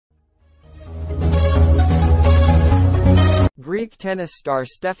Greek tennis star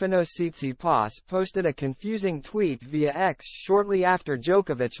Stefanos Tsitsipas posted a confusing tweet via X shortly after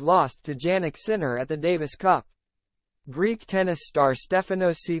Djokovic lost to Jannik Sinner at the Davis Cup. Greek tennis star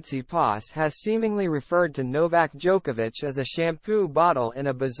Stefanos Tsitsipas has seemingly referred to Novak Djokovic as a shampoo bottle in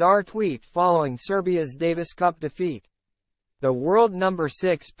a bizarre tweet following Serbia's Davis Cup defeat. The world number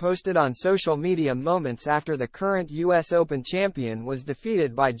 6 posted on social media moments after the current US Open champion was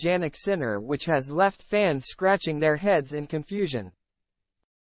defeated by Jannik Sinner, which has left fans scratching their heads in confusion.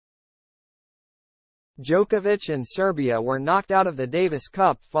 Djokovic and Serbia were knocked out of the Davis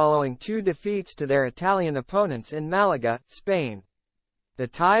Cup following 2 defeats to their Italian opponents in Malaga, Spain. The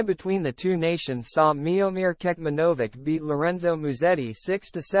tie between the two nations saw Miomir Kekmanovic beat Lorenzo Musetti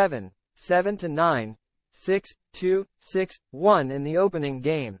 6-7, 7-9, 6-2, 6-1 in the opening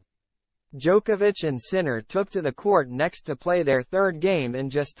game. Djokovic and Sinner took to the court next to play their third game in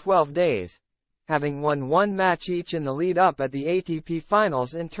just 12 days, having won one match each in the lead-up at the ATP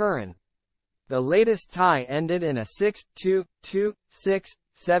Finals in Turin. The latest tie ended in a 6-2, 2-6,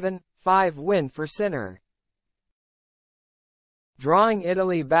 7-5 win for Sinner, drawing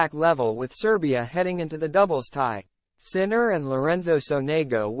Italy back level with Serbia heading into the doubles tie. Sinner and Lorenzo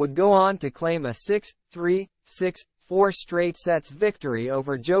Sonego would go on to claim a 6-3, 6-4 straight sets victory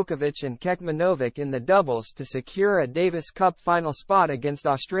over Djokovic and Kekmanovic in the doubles to secure a Davis Cup final spot against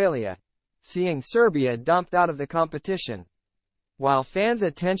Australia, seeing Serbia dumped out of the competition. While fans'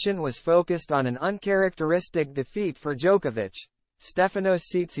 attention was focused on an uncharacteristic defeat for Djokovic, Stefanos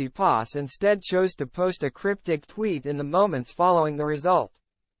Tsitsipas instead chose to post a cryptic tweet in the moments following the result.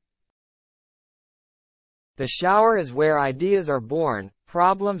 "The shower is where ideas are born,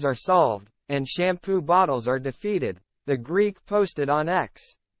 problems are solved, and shampoo bottles are defeated," the Greek posted on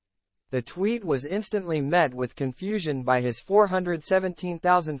X. The tweet was instantly met with confusion by his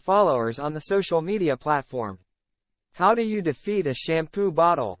 417,000 followers on the social media platform. "How do you defeat a shampoo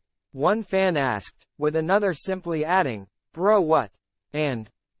bottle?" one fan asked, with another simply adding, "Bro, what?" and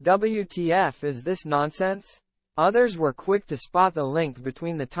 "WTF is this nonsense?" Others were quick to spot the link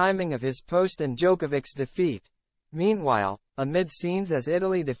between the timing of his post and Djokovic's defeat. Meanwhile, amid scenes as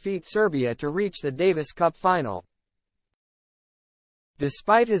Italy defeat Serbia to reach the Davis Cup final.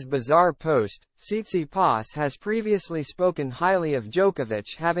 Despite his bizarre post, Tsitsipas has previously spoken highly of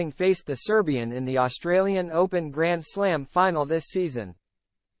Djokovic, having faced the Serbian in the Australian Open Grand Slam final this season.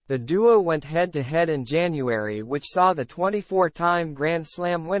 The duo went head-to-head in January, which saw the 24-time Grand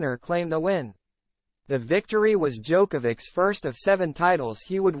Slam winner claim the win. The victory was Djokovic's first of 7 titles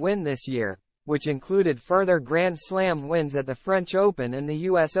he would win this year, which included further Grand Slam wins at the French Open and the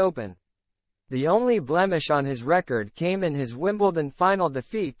US Open. The only blemish on his record came in his Wimbledon final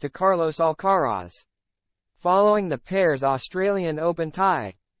defeat to Carlos Alcaraz, following the pair's Australian Open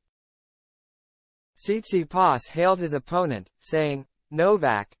tie. Tsitsipas hailed his opponent, saying,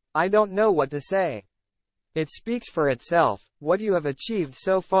 "Novak, I don't know what to say. It speaks for itself, what you have achieved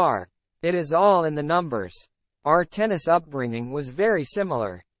so far. It is all in the numbers. Our tennis upbringing was very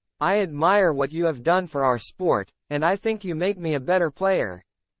similar. I admire what you have done for our sport, and I think you make me a better player.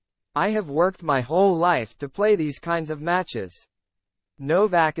 I have worked my whole life to play these kinds of matches.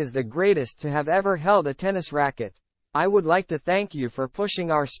 Novak is the greatest to have ever held a tennis racket. I would like to thank you for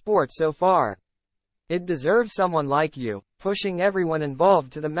pushing our sport so far. It deserves someone like you, pushing everyone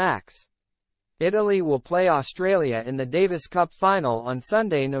involved to the max." Italy will play Australia in the Davis Cup final on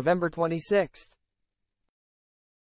Sunday, November 26.